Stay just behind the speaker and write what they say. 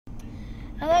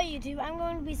Hello YouTube, I'm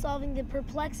going to be solving the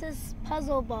perplexus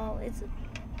puzzle ball. It's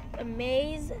a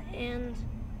maze and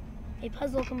a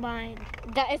puzzle combined.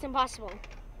 That is impossible.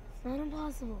 It's not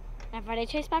impossible. I've already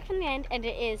traced back from the end, and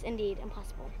it is indeed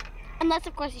impossible. Unless,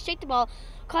 of course, you shake the ball,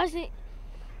 causing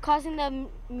the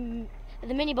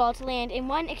mini ball to land in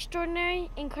one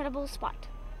extraordinary, incredible spot.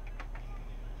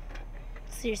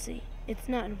 Seriously, it's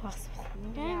not impossible.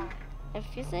 Okay. Yeah. If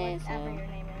you say so. Whatever your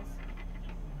name is.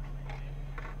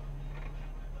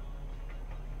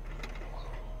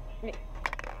 Right.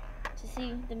 To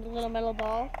see the little metal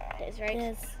ball? That is right.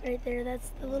 Yes, right there. That's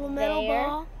the little metal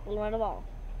ball. Little metal ball.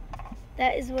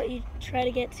 That is what you try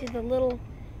to get to the little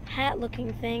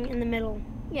hat-looking thing in the middle.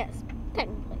 Yes,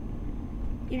 technically.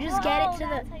 You just get it to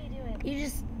that's how you do it. You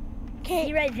just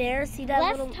see right there. See that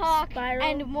Less little talk spiral?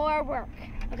 and more work.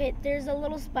 Okay, there's a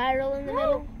little spiral in the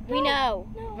middle. We know.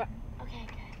 No. Okay,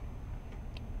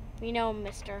 good. We know,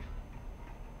 mister.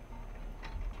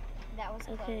 That was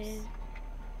Okay. close.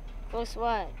 Close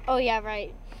what? Oh, yeah,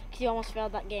 right. Because you almost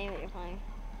failed that game that you're playing.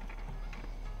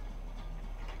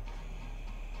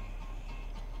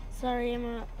 Sorry, I'm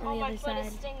on the my other foot side.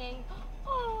 is stinging.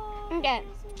 Oh, Okay.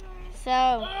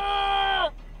 So,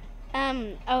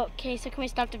 okay, so can we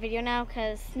stop the video now?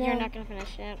 Because No. you're not going to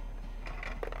finish it.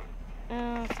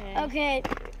 Okay. Okay,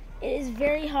 it is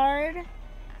very hard.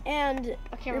 And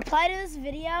Okay, reply to this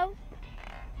video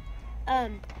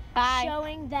bye.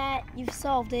 showing that you've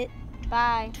solved it.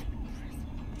 Bye.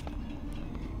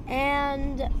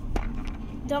 And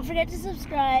don't forget to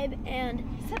subscribe. And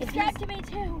subscribe to me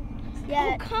too.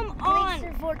 Yeah, Oh, come on.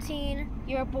 links are 14.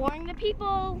 You're boring the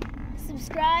people.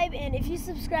 Subscribe, and if you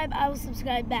subscribe, I will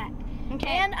subscribe back. Okay.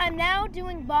 And I'm now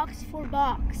doing box for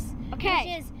box.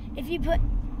 Okay. Which is if you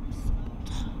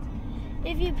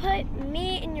put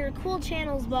me in your cool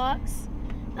channels box,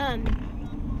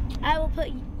 I will put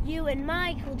you in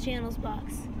my cool channels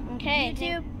box. Okay.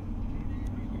 YouTube.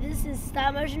 This is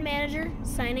Stop Motion Manager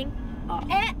signing off.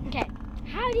 Okay.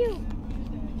 How do you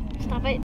stop it?